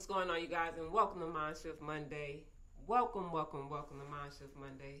going on, you guys, and welcome to MindShift Monday. Welcome to MindShift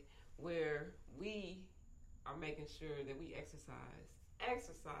Monday, where we are making sure that we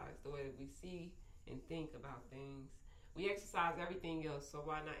exercise the way that we see and think about things. We exercise everything else, so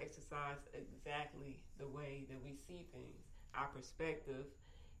why not exercise exactly the way that we see things, our perspective,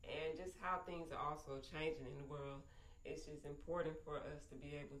 and just how things are also changing in the world. It's just important for us to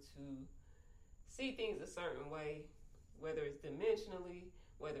be able to see things a certain way, whether it's dimensionally,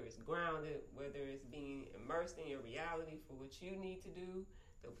 whether it's grounded, whether it's being immersed in your reality for what you need to do,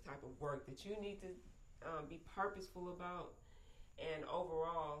 the type of work that you need to be purposeful about, and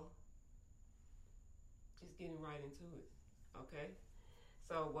overall, just getting right into it, okay?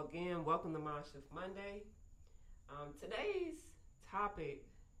 So again, welcome to MindShift Monday. Today's topic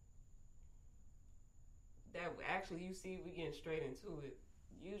that actually you see, we getting straight into it.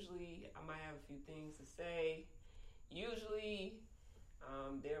 Usually I might have a few things to say. Usually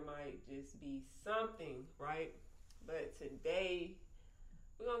there might just be something, right? But today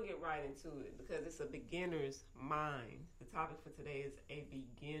we're going to get right into it because it's a beginner's mind. The topic for today is a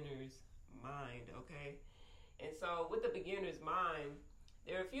beginner's mind, okay? And so with the beginner's mind,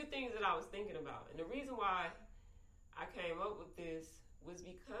 there are a few things that I was thinking about. And the reason why I came up with this was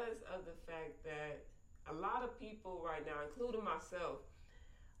because of the fact that a lot of people right now, including myself,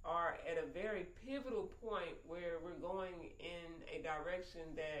 are at a very pivotal point where we're going in a direction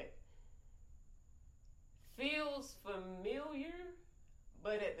that feels familiar,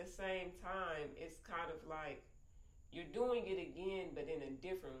 but at the same time, it's kind of like you're doing it again, but in a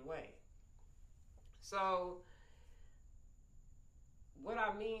different way. So what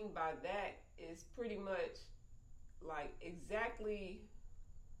I mean by that is pretty much like exactly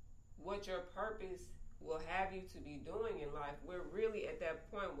what your purpose will have you to be doing in life. We're really at that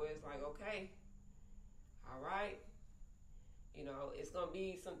point where it's like, okay, all right, it's going to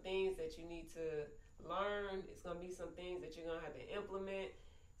be some things that you need to learn. It's going to be some things that you're going to have to implement,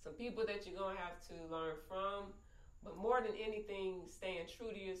 some people that you're going to have to learn from, but more than anything, staying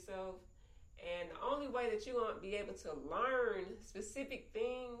true to yourself. And the only way that you're going to be able to learn specific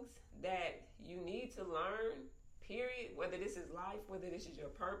things that you need to learn, period, whether this is life, whether this is your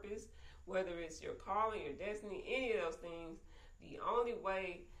purpose, whether it's your calling, your destiny, any of those things, the only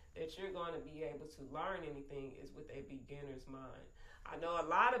way that you're going to be able to learn anything is with a beginner's mind. I know a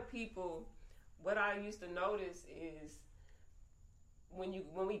lot of people, what I used to notice is when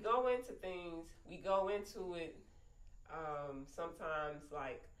we go into things, we go into it sometimes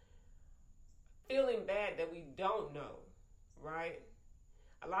like feeling bad that we don't know, right?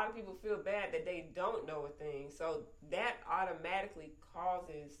 A lot of people feel bad that they don't know a thing. So that automatically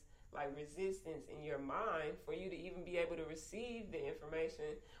causes like resistance in your mind for you to even be able to receive the information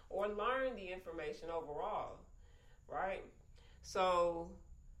or learn the information overall, right? So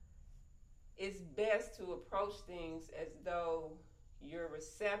it's best to approach things as though you're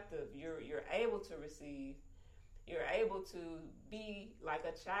receptive, you're able to receive, you're able to be like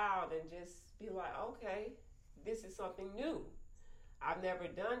a child and just be like, okay, this is something new. I've never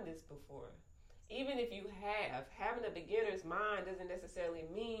done this before. Even if you have, having a beginner's mind doesn't necessarily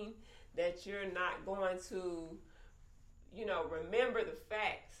mean that you're not going to, remember the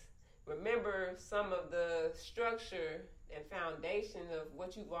facts, remember some of the structure and foundation of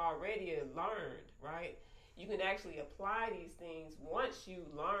what you've already learned, right? You can actually apply these things once you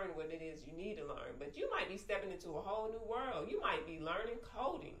learn what it is you need to learn. But you might be stepping into a whole new world. You might be learning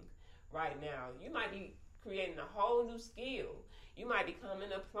coding right now. You might be creating a whole new skill. You might be becoming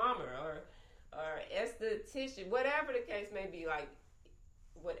a plumber or esthetician, whatever the case may be. Like,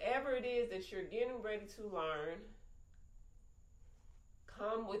 whatever it is that you're getting ready to learn,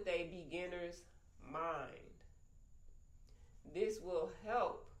 come with a beginner's mind. This will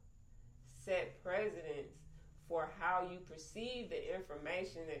help set precedents for how you perceive the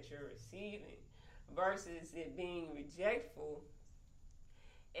information that you're receiving versus it being rejectful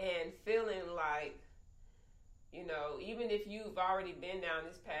and feeling like, even if you've already been down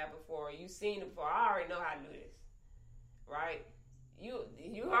this path before, you've seen it before, I already know how to do this, right? You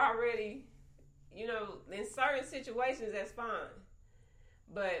already, in certain situations, that's fine.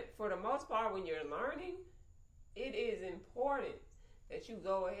 But for the most part, when you're learning, it is important that you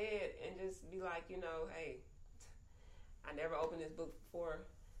go ahead and just be like, hey, I never opened this book before,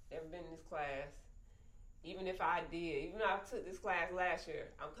 never been in this class. Even if I did, even if I took this class last year,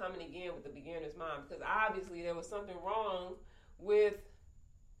 I'm coming again with the beginner's mind because obviously there was something wrong with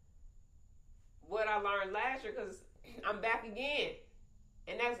what I learned last year because I'm back again.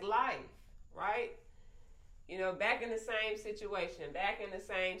 And that's life, right? Back in the same situation, back in the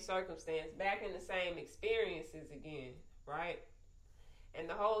same circumstance, back in the same experiences again, right? And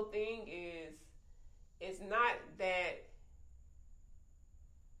the whole thing is, it's not that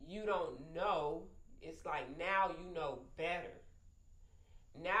you don't know. It's like now you know better.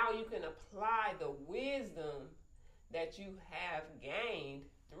 Now you can apply the wisdom that you have gained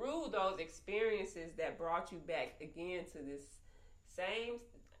through those experiences that brought you back again to this same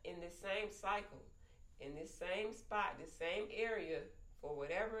cycle, in this same spot, this same area, for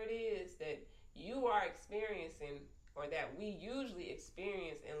whatever it is that you are experiencing or that we usually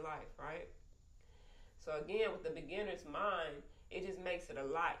experience in life, right? So again, with the beginner's mind, it just makes it a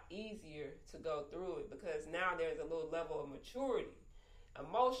lot easier to go through it, because now there's a little level of maturity,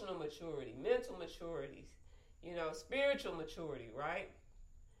 emotional maturity, mental maturity, spiritual maturity, right?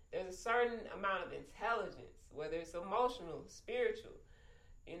 There's a certain amount of intelligence, whether it's emotional, spiritual.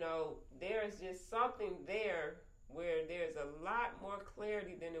 There's just something there where there's a lot more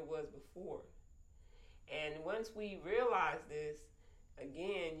clarity than it was before. And once we realize this,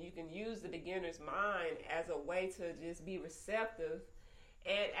 again, you can use the beginner's mind as a way to just be receptive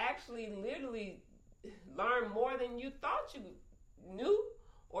and actually literally learn more than you thought you knew,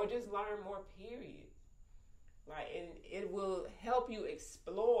 or just learn more, period. And it will help you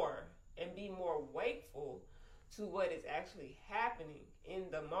explore and be more wakeful to what is actually happening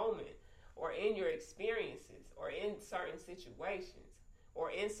in the moment, or in your experiences, or in certain situations, or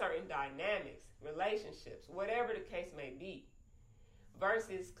in certain dynamics, relationships, whatever the case may be,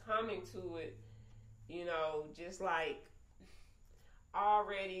 versus coming to it, just like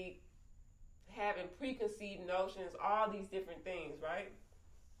already having preconceived notions, all these different things, right?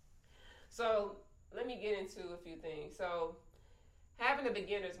 So let me get into a few things. So having a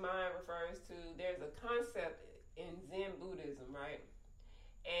beginner's mind refers to, there's a concept in Zen Buddhism, right?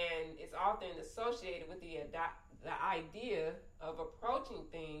 And it's often associated with the idea of approaching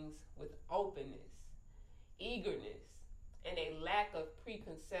things with openness, eagerness, and a lack of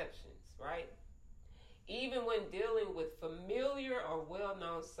preconceptions, right? Even when dealing with familiar or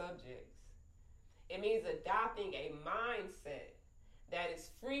well-known subjects. It means adopting a mindset that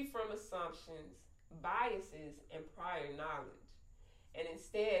is free from assumptions, biases, and prior knowledge, and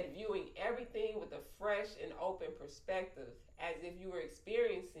instead viewing everything with a fresh and open perspective, as if you were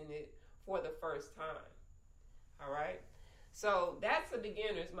experiencing it for the first time. All right? So that's a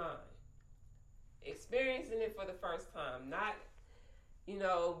beginner's mind. Experiencing it for the first time, not,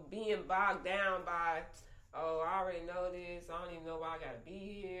 being bogged down by, oh, I already know this, I don't even know why I gotta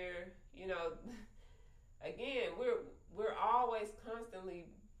be here. Again, we're always constantly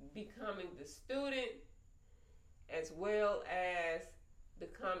becoming the student as well as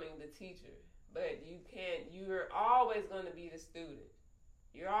becoming the teacher. But you're always going to be the student.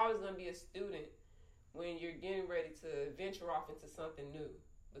 You're always going to be a student when you're getting ready to venture off into something new,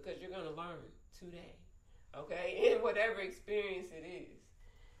 because you're going to learn today, okay, in whatever experience it is.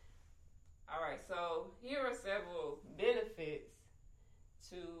 All right, so here are several benefits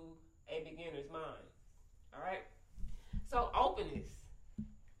to a beginner's mind. All right, so openness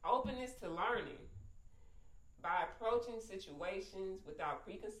to learning. By approaching situations without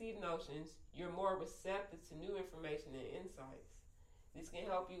preconceived notions, you're more receptive to new information and insights. This can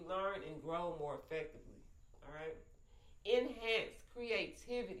help you learn and grow more effectively. All right. Enhanced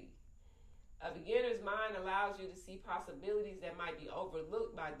creativity. A beginner's mind allows you to see possibilities that might be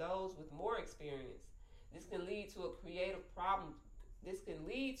overlooked by those with more experience. This can lead to creative problem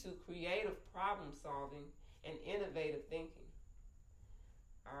solving and innovative thinking.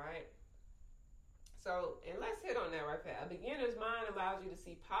 All right. So, and let's hit on that right there. A beginner's mind allows you to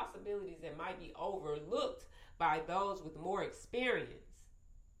see possibilities that might be overlooked by those with more experience.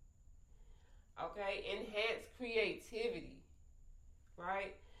 Okay, enhanced creativity,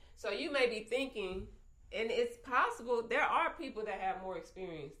 right? So you may be thinking, and it's possible, there are people that have more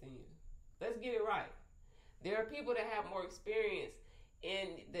experience than you. Let's get it right. There are people that have more experience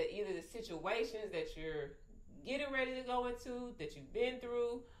in either the situations that you're getting ready to go into, that you've been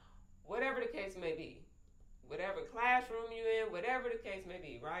through, whatever the case may be, whatever classroom you're in, whatever the case may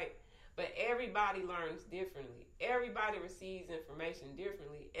be, right? But everybody learns differently. Everybody receives information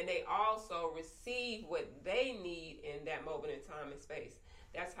differently, and they also receive what they need in that moment in time and space.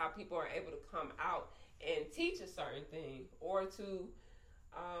 That's how people are able to come out and teach a certain thing, or to,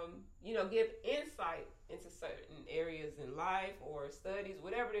 give insight into certain areas in life or studies,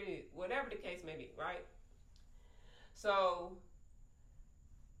 whatever the case may be, right? So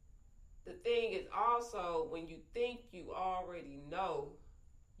the thing is also, when you think you already know,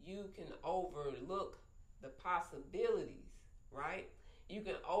 you can overlook the possibilities, right? You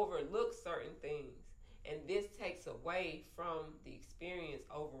can overlook certain things, and this takes away from the experience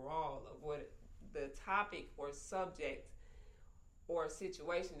overall of what the topic or subject or a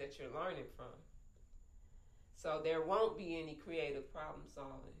situation that you're learning from. So there won't be any creative problem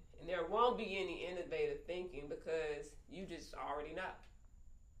solving, and there won't be any innovative thinking because you just already know.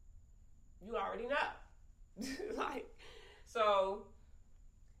 You already know. Like, so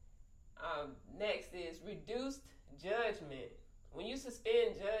next is reduced judgment. When you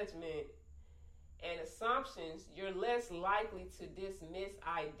suspend judgment and assumptions, you're less likely to dismiss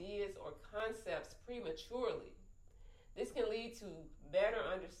ideas or concepts prematurely. This can lead to better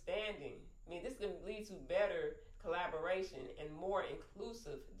understanding. This can lead to better collaboration and more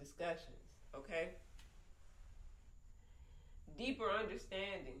inclusive discussions, okay? Deeper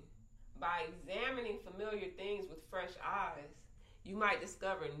understanding. By examining familiar things with fresh eyes, you might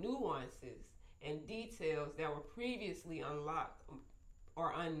discover nuances and details that were previously unlocked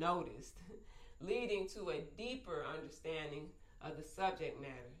or unnoticed, leading to a deeper understanding of the subject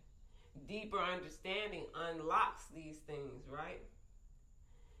matter. Deeper understanding unlocks these things, right?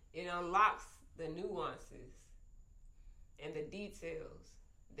 It unlocks the nuances and the details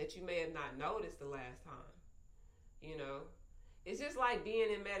that you may have not noticed the last time. You know, it's just like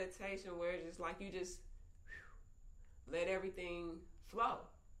being in meditation where it's just like you just let everything flow.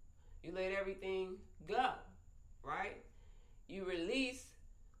 You let everything go, right? You release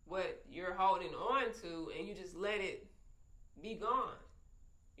what you're holding on to and you just let it be gone,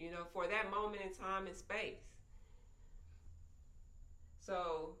 for that moment in time and space.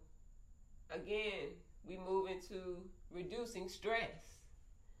 So, again, we move into reducing stress.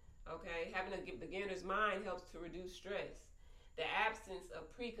 Okay, having a beginner's mind helps to reduce stress. The absence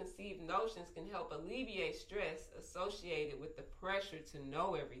of preconceived notions can help alleviate stress associated with the pressure to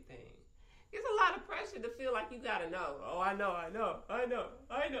know everything. There's a lot of pressure to feel like you gotta know. Oh, I know.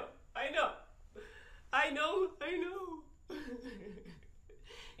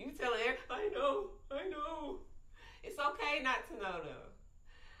 You telling everybody, I know. It's okay not to know, though.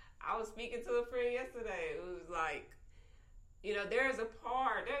 I was speaking to a friend yesterday. It was like, there's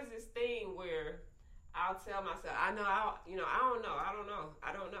this thing where I'll tell myself, I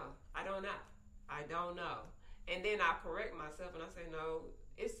don't know. And then I'll correct myself and I say, no,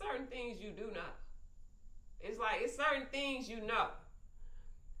 it's certain things you do know. It's certain things you know.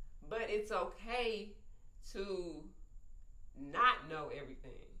 But it's okay to not know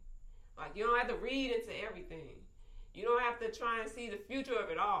everything. Like, you don't have to read into everything. You don't have to try and see the future of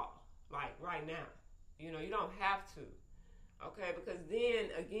it all, like right now. You don't have to. Okay, because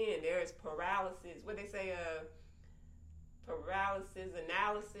then, again, there's paralysis. What they say, paralysis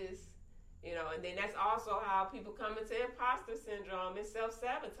analysis, and then that's also how people come into imposter syndrome and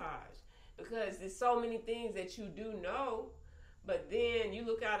self-sabotage. Because there's so many things that you do know, but then you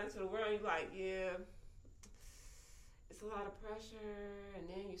look out into the world and you're like, yeah, it's a lot of pressure, and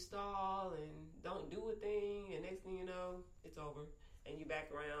then you stall and don't do a thing, and next thing you know, it's over, and you back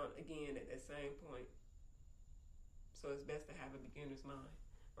around again at that same point. So it's best to have a beginner's mind,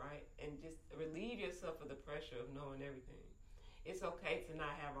 right? And just relieve yourself of the pressure of knowing everything. It's okay to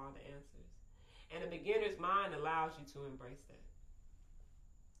not have all the answers. And a beginner's mind allows you to embrace that.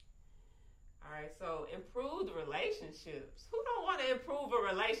 All right, so improve the relationships. Who don't want to improve a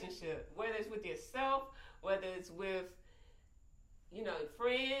relationship? Whether it's with yourself, whether it's with,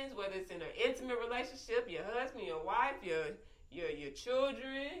 friends, whether it's in an intimate relationship, your husband, your wife, your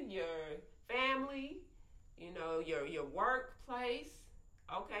children, your family, your workplace,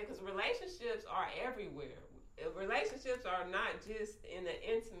 okay? Because relationships are everywhere. Relationships are not just in an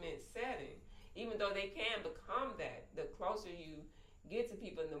intimate setting, even though they can become that. The closer you get to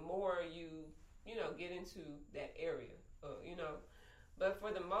people, and the more you get into that area, But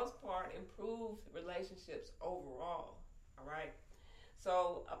for the most part, improve relationships overall, all right?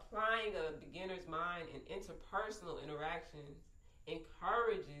 So applying a beginner's mind in interpersonal interactions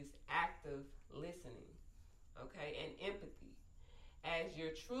encourages active listening, okay, and empathy, as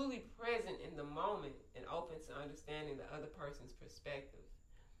you're truly present in the moment and open to understanding the other person's perspective.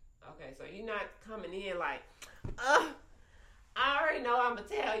 Okay, so you're not coming in like, I already know I'm going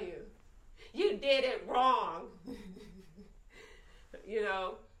to tell you. You did it wrong.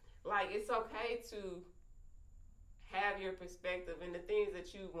 It's okay to have your perspective and the things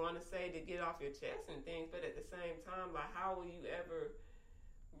that you want to say to get off your chest and things, but at the same time, how will you ever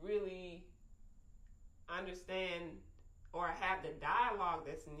really understand or have the dialogue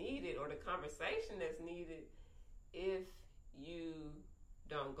that's needed or the conversation that's needed if you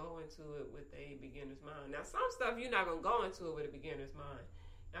don't go into it with a beginner's mind? Now, some stuff you're not going to go into it with a beginner's mind.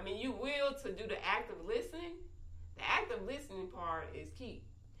 You will to do the active listening. The active listening part is key.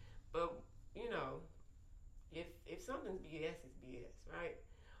 But, if something's BS, it's BS, right?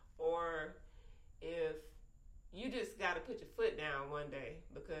 Or if you just got to put your foot down one day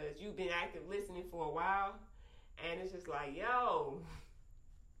because you've been active listening for a while, and it's just like, yo,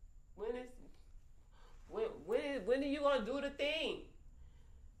 when are you gonna do the thing?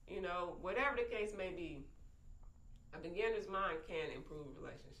 You know, whatever the case may be, a beginner's mind can improve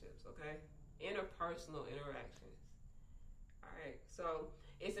relationships. Okay, interpersonal interactions. All right, so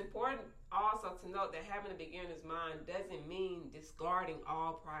it's important also to note that having a beginner's mind doesn't mean discarding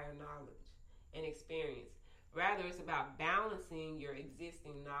all prior knowledge and experience. Rather, it's about balancing your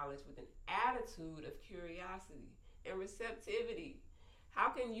existing knowledge with an attitude of curiosity and receptivity. How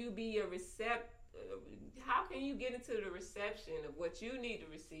can you be how can you get into the reception of what you need to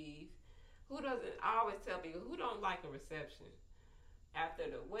receive? I always tell people, who don't like a reception? After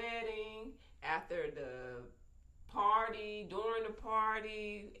the wedding, after the party, during the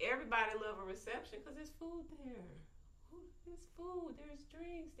party, everybody love a reception because there's food there. There's food, there's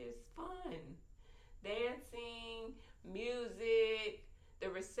drinks, there's fun. Dancing, music, the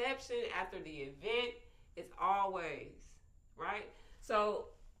reception after the event is always, right? So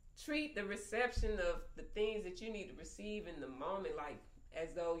treat the reception of the things that you need to receive in the moment like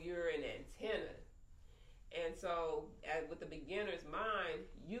as though you're an antenna. And so with the beginner's mind,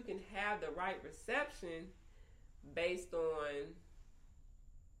 you can have the right reception based on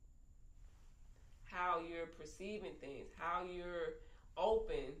how you're perceiving things, how you're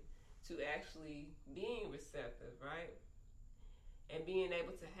open to actually being receptive, right? And being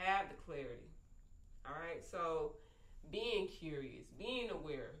able to have the clarity. All right, so being curious, being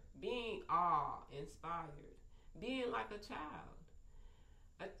aware, being awe-inspired, being like a child.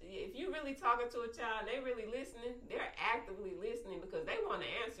 If you're really talking to a child and they really listening, they're actively listening because they want to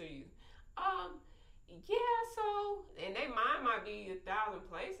answer you. Yeah, so, and their mind might be 1,000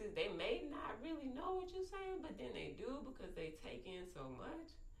 places. They may not really know what you're saying, but then they do because they take in so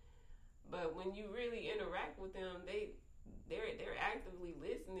much. But when you really interact with them, they're actively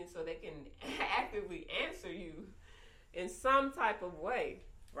listening so they can actively answer you in some type of way,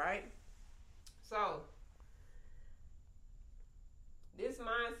 right? So this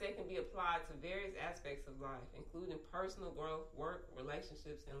mindset can be applied to various aspects of life, including personal growth, work,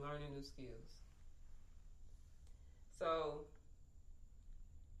 relationships, and learning new skills. So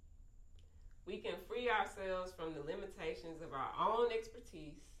we can free ourselves from the limitations of our own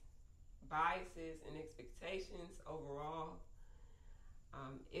expertise, biases, and expectations overall.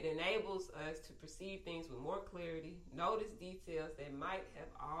 It enables us to perceive things with more clarity, notice details that might have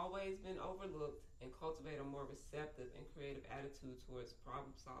always been overlooked, and cultivate a more receptive and creative attitude towards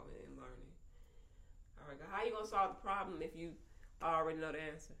problem solving and learning. All right, how are you going to solve the problem if you already know the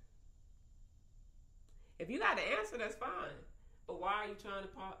answer? If you got the answer, that's fine. But why are you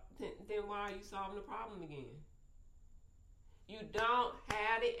then why are you solving the problem again? You don't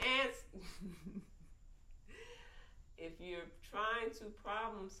have the answer. If you're trying to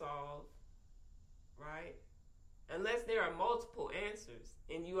problem solve, right? Unless there are multiple answers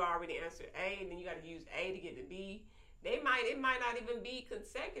and you already answered A and then you got to use A to get to B, it might not even be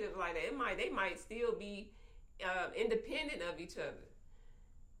consecutive like that. They might still be independent of each other,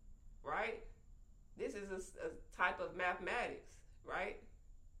 right? This is a type of mathematics, right?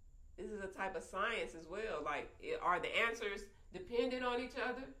 This is a type of science as well. Like, are the answers dependent on each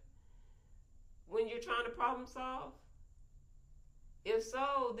other when you're trying to problem solve? If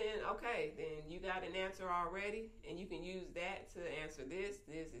so, then okay, then you got an answer already, and you can use that to answer this.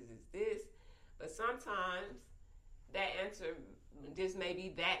 But sometimes that answer just may be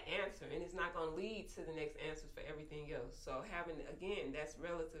that answer, and it's not going to lead to the next answers for everything else. So that's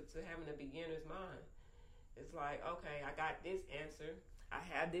relative to having a beginner's mind. It's like, okay, I got this answer. I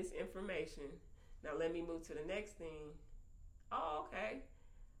have this information. Now let me move to the next thing. Oh, okay.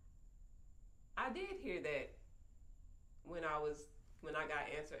 I did hear that when I got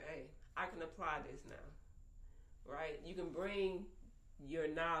answer A. I can apply this now, right? You can bring your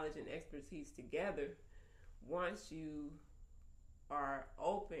knowledge and expertise together once you are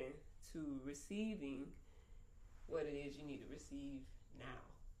open to receiving what it is you need to receive now,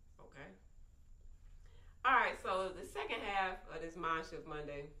 okay? All right, so the second half of this MindShift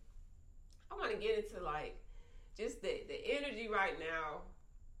Monday, I want to get into like just the energy right now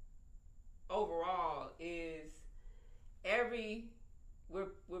overall is we're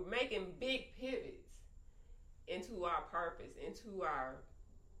making big pivots into our purpose, into our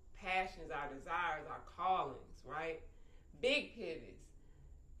passions, our desires, our callings, right? Big pivots,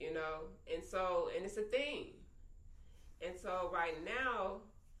 and it's a thing. And so right now,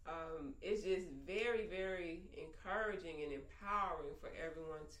 it's just very, very encouraging and empowering for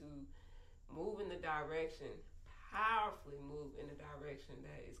everyone to move in the direction, powerfully move in the direction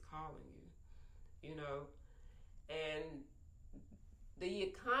that is calling you, And the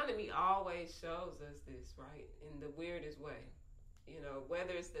economy always shows us this, right? In the weirdest way.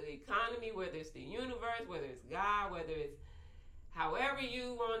 Whether it's the economy, whether it's the universe, whether it's God, whether it's however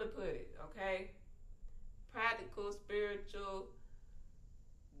you want to put it, okay? Practical, spiritual,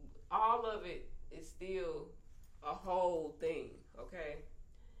 all of it is still a whole thing, okay?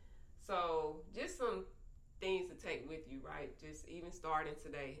 So just some things to take with you, right? Just even starting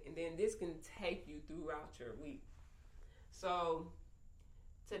today. And then this can take you throughout your week. So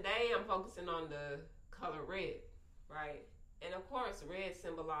today I'm focusing on the color red, right? And of course, red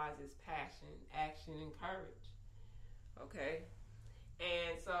symbolizes passion, action, and courage, okay?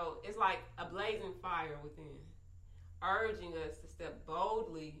 And so it's like a blazing fire within, urging us to step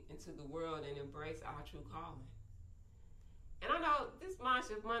boldly into the world and embrace our true calling. And I know this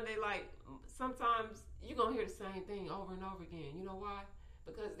MindShift Monday, like sometimes you're going to hear the same thing over and over again. You know why?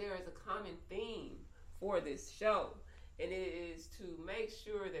 Because there is a common theme for this show. And it is to make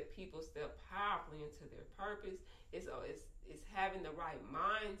sure that people step powerfully into their purpose. It's having the right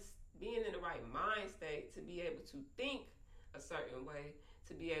mind, being in the right mind state to be able to think a certain way,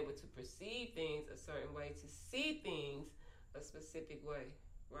 to be able to perceive things a certain way, to see things a specific way,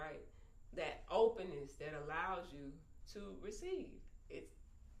 right? That openness that allows you to receive. It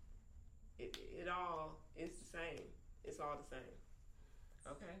all is the same. It's all the same.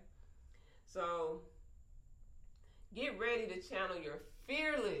 Okay? So get ready to channel your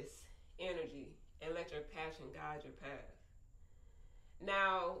fearless energy and let your passion guide your path.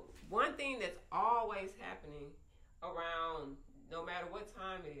 Now, one thing that's always happening around, no matter what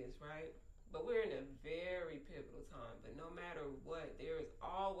time it is, right? But we're in a very pivotal time. But no matter what, there is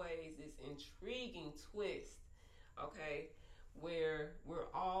always this intriguing twist, okay, where we're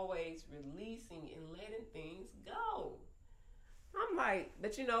always releasing and letting things go. I'm like,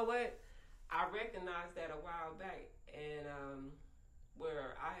 but you know what? I recognized that a while back, and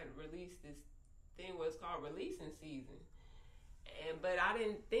where I had released this thing was called releasing season, but I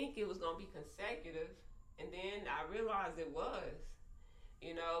didn't think it was gonna be consecutive, and then I realized it was,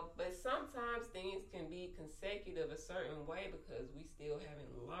 But sometimes things can be consecutive a certain way because we still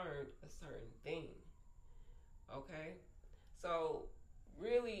haven't learned a certain thing. Okay, so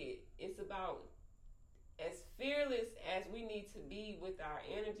really, it's about as fearless as we need to be with our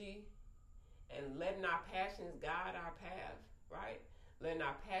energy and letting our passions guide our path, right? Letting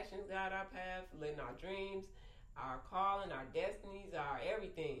our passions guide our path, letting our dreams, our calling, our destinies, our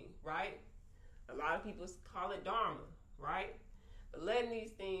everything, right? A lot of people call it Dharma, right? But letting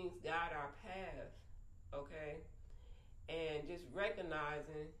these things guide our path, okay? And just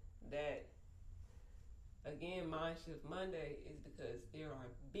recognizing that, again, MindShift Monday is because there are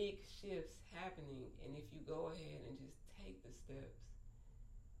big shifts happening. And if you go ahead and just take the steps,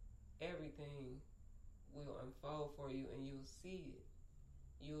 everything will unfold for you and you'll see it.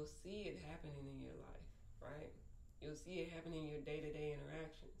 You'll see it happening in your life, right? You'll see it happening in your day-to-day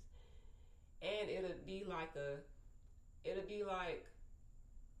interactions. And it'll be like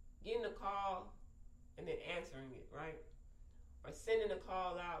getting a call and then answering it, right? Or sending a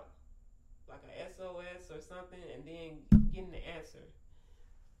call out like a SOS or something and then getting the answer,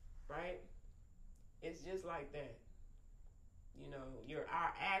 right? It's just like that.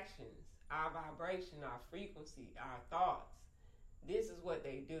 Our actions, our vibration, our frequency, our thoughts, this is what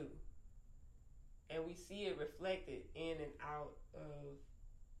they do. And we see it reflected in and out of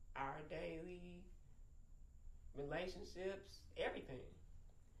our daily relationships, everything.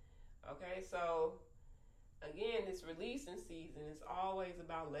 Okay, so again, this releasing season is always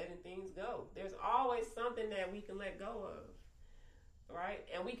about letting things go. There's always something that we can let go of, right?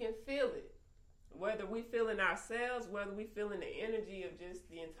 And we can feel it. Whether we feel in ourselves, whether we feel in the energy of just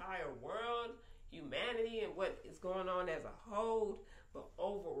the entire world, humanity, and what is going on as a whole, but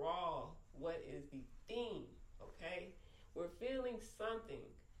overall, what is the theme, okay? We're feeling something.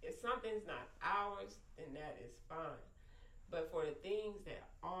 If something's not ours, then that is fine. But for the things that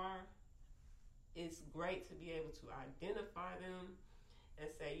are, it's great to be able to identify them and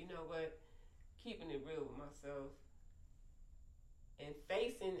say, you know what, keeping it real with myself and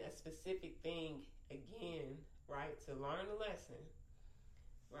facing a specific thing again, right, to learn a lesson,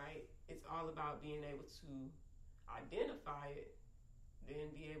 right? It's all about being able to identify it, then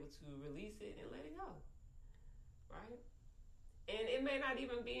be able to release it and let it go, right? And it may not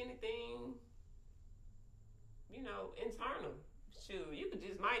even be anything, internal. Shoot, you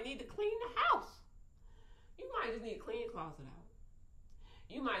might need to clean the house. You might just need to clean your closet out.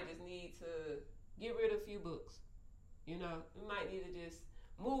 You might just need to get rid of a few books. You might need to just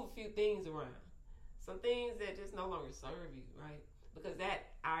move a few things around. Some things that just no longer serve you, right? Because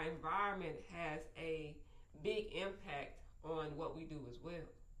our environment has a big impact on what we do as well,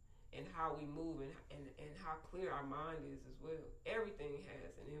 and how we move, and how clear our mind is as well. Everything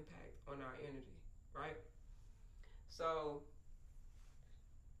has an impact on our energy, right? So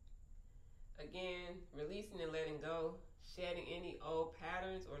again, releasing and letting go, shedding any old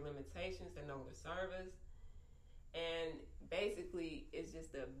patterns or limitations that no longer serve us. And basically, it's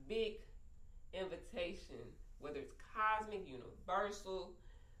just a big invitation, whether it's cosmic, universal,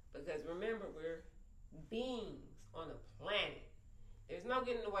 because remember, we're beings on a planet. There's no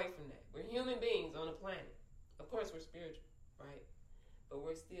getting away from that. We're human beings on a planet. Of course, we're spiritual, right? But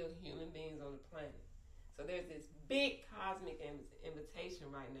we're still human beings on the planet. So there's this big cosmic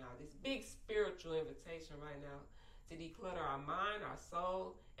invitation right now, this big spiritual invitation right now to declutter our mind, our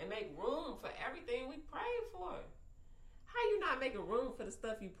soul, and make room for everything we prayed for. How you not making room for the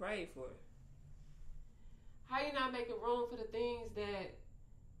stuff you prayed for? How you not making room for the things that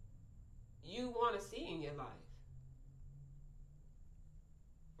you want to see in your life?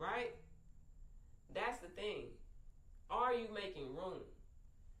 Right? That's the thing. Are you making room?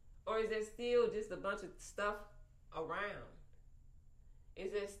 Or is there still just a bunch of stuff around?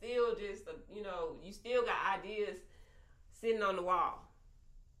 Is there still just, you still got ideas sitting on the wall?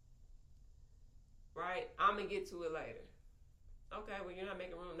 Right? I'm going to get to it later. Okay, well, you're not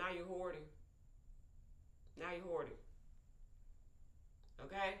making room. Now you're hoarding.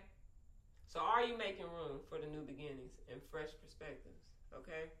 Okay? So are you making room for the new beginnings and fresh perspectives?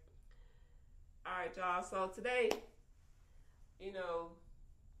 Okay? All right, y'all. So today,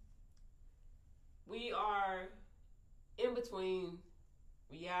 we are in between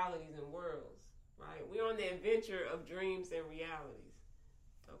realities and worlds, right? We're on the adventure of dreams and realities,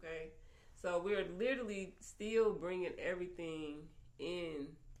 okay? So we're literally still bringing everything in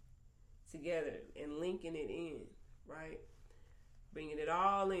together and linking it in, right? Bringing it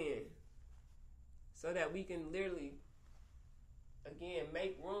all in so that we can literally, again,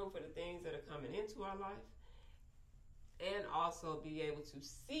 make room for the things that are coming into our life, and also be able to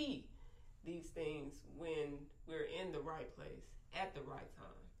see these things when we're in the right place at the right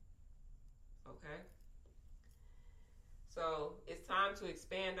time. Okay? So it's time to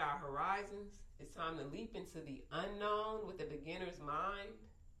expand our horizons. It's time to leap into the unknown with a beginner's mind,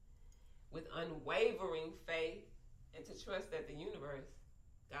 with unwavering faith, and to trust that the universe,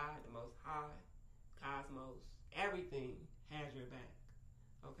 God, the Most High, cosmos, everything has your back.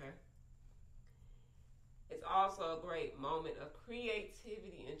 Okay? It's also a great moment of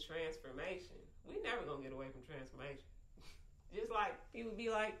creativity and transformation. We're never going to get away from transformation. Just like people be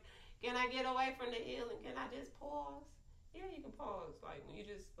like, can I get away from the healing? Can I just pause? Yeah, you can pause. Like, when you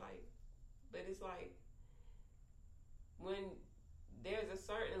just, like, but it's like, when there's a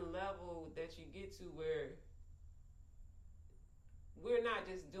certain level that you get to where we're not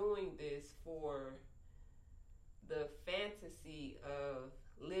just doing this for the fantasy of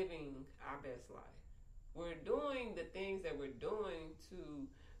living our best life. We're doing the things that we're doing to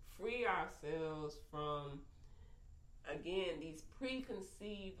free ourselves from, again, these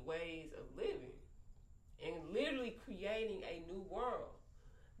preconceived ways of living, and literally creating a new world,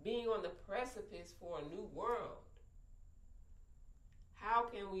 being on the precipice for a new world. How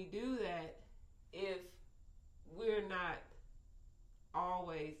can we do that if we're not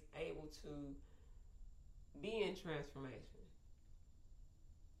always able to be in transformation?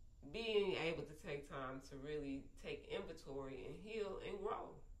 Being able to take time to really take inventory and heal and grow,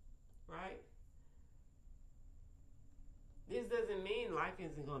 right? This doesn't mean life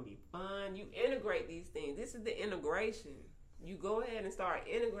isn't going to be fun. You integrate these things. This is the integration. You go ahead and start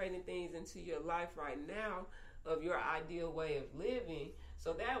integrating things into your life right now of your ideal way of living.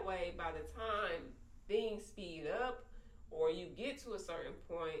 So that way, by the time things speed up or you get to a certain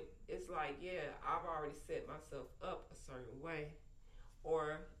point, it's like, yeah, I've already set myself up a certain way.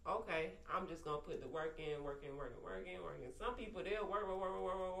 Or, okay, I'm just going to put the work in. Some people, they'll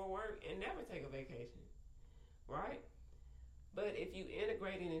work, and never take a vacation, right? But if you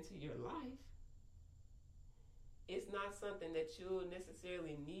integrate it into your life, it's not something that you'll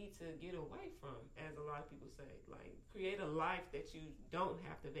necessarily need to get away from, as a lot of people say. Like, create a life that you don't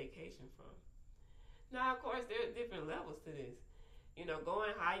have to vacation from. Now, of course, there are different levels to this. Going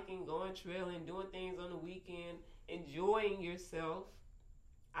hiking, going trailing, doing things on the weekend, enjoying yourself.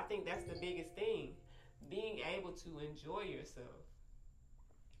 I think that's the biggest thing, being able to enjoy yourself.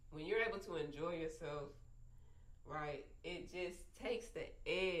 When you're able to enjoy yourself, right, it just takes the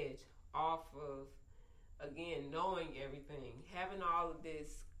edge off of, again, knowing everything, having all of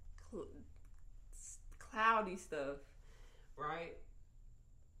this cloudy stuff, right,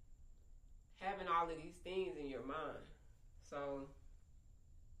 having all of these things in your mind. So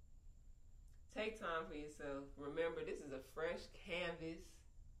Take time for yourself. Remember, this is a fresh canvas,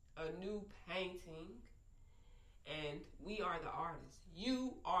 a new painting, and we are the artists.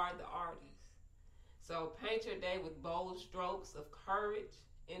 You are the artist. So paint your day with bold strokes of courage,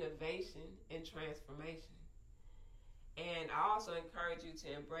 innovation, and transformation. And I also encourage you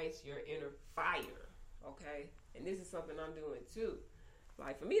to embrace your inner fire, okay? And this is something I'm doing too.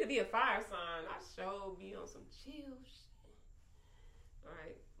 Like, for me to be a fire sign, I sure be on some chill shit. All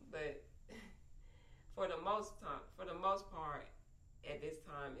right? But for the most part, at this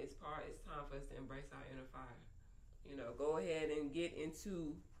time, it's time for us to embrace our inner fire. You know, go ahead and get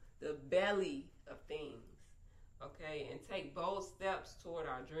into the belly of things, okay? And take bold steps toward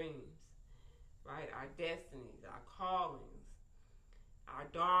our dreams, right? Our destinies, our callings, our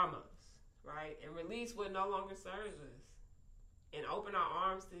dharmas, right? And release what no longer serves us. And open our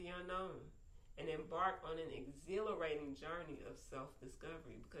arms to the unknown. And embark on an exhilarating journey of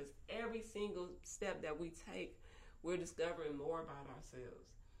self-discovery. Because every single step that we take, we're discovering more about ourselves.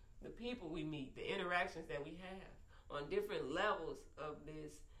 The people we meet, the interactions that we have, on different levels of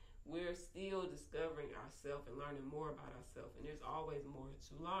this, we're still discovering ourselves and learning more about ourselves. And there's always more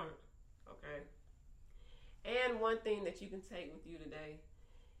to learn, okay? And one thing that you can take with you today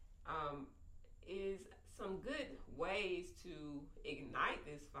is some good ways to ignite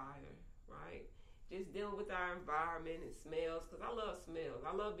this fire, right? Just dealing with our environment and smells, because I love smells.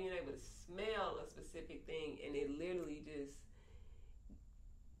 I love being able to smell a specific thing, and it literally just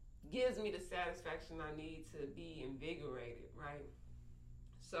gives me the satisfaction I need to be invigorated, right?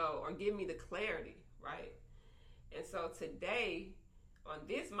 So, or give me the clarity, right? And so today, on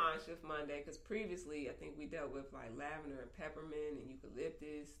this MindShift Monday, because previously I think we dealt with like lavender and peppermint and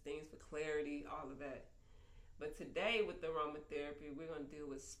eucalyptus, things for clarity, all of that. But today with the aromatherapy, we're going to deal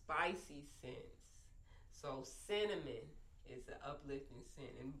with spicy scents. So cinnamon is an uplifting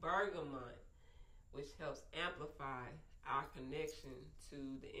scent, and bergamot, which helps amplify our connection to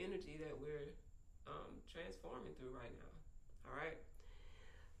the energy that we're transforming through right now. All right?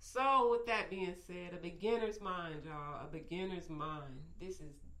 So with that being said, a beginner's mind, y'all, a beginner's mind. This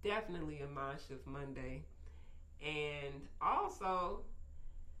is definitely a MindShift Monday. And also,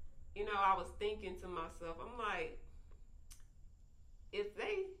 you know, I was thinking to myself, I'm like, if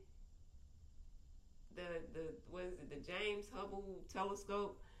they, the James Hubble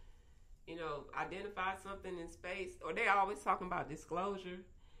telescope, you know, identified something in space, or they always talking about disclosure,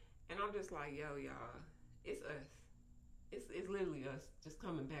 and I'm just like, yo, y'all, it's us. It's literally us just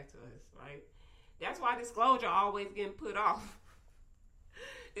coming back to us, right? That's why disclosure always getting put off.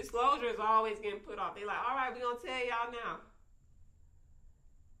 Disclosure is always getting put off. They like, all right, we're going to tell y'all now.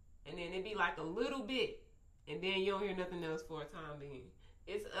 And then it be like a little bit, and then you don't hear nothing else for a time being.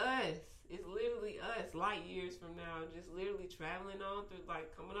 It's us. It's literally us, light years from now, just literally traveling on through,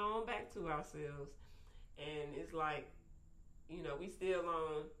 like, coming on back to ourselves. And it's like, you know, we still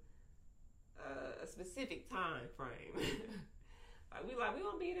on a specific time frame. we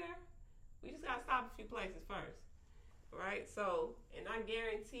gonna be there. We just gotta stop a few places first, right? So, and I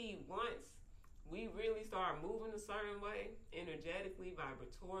guarantee once we really start moving a certain way, energetically,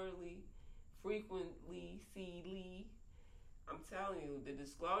 vibratorily, frequently, seedly, I'm telling you, the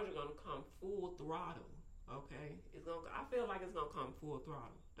disclosure gonna come full throttle. Okay, I feel like it's gonna come full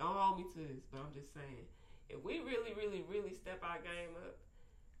throttle. Don't hold me to this, but I'm just saying, if we really, really, really step our game up,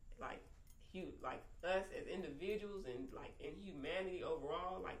 like us as individuals and like in humanity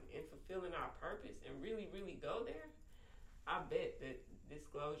overall, like in fulfilling our purpose and really, really go there, I bet that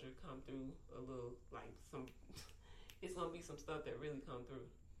disclosure come through a little, like it's gonna be some stuff that really come through.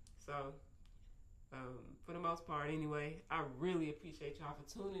 So for the most part anyway, I really appreciate y'all for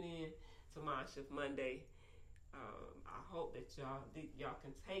tuning in to MindShift Monday. I hope that y'all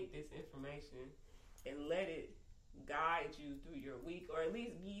can take this information and let it guide you through your week, or at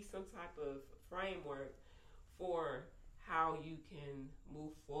least be some type of framework for how you can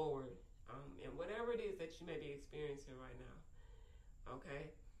move forward and whatever it is that you may be experiencing right now.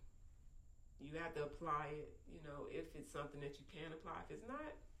 Okay, you have to apply it, you know, if it's something that you can apply. If it's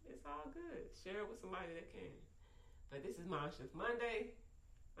not, it's all good. Share it with somebody that can. But this is MindShift Monday.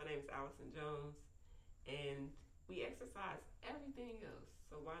 My name is Allison Jones, and we exercise everything else.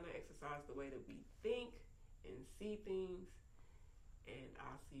 So why not exercise the way that we think and see things? And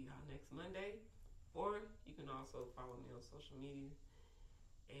I'll see y'all next Monday. Or you can also follow me on social media,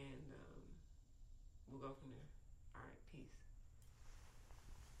 and we'll go from there.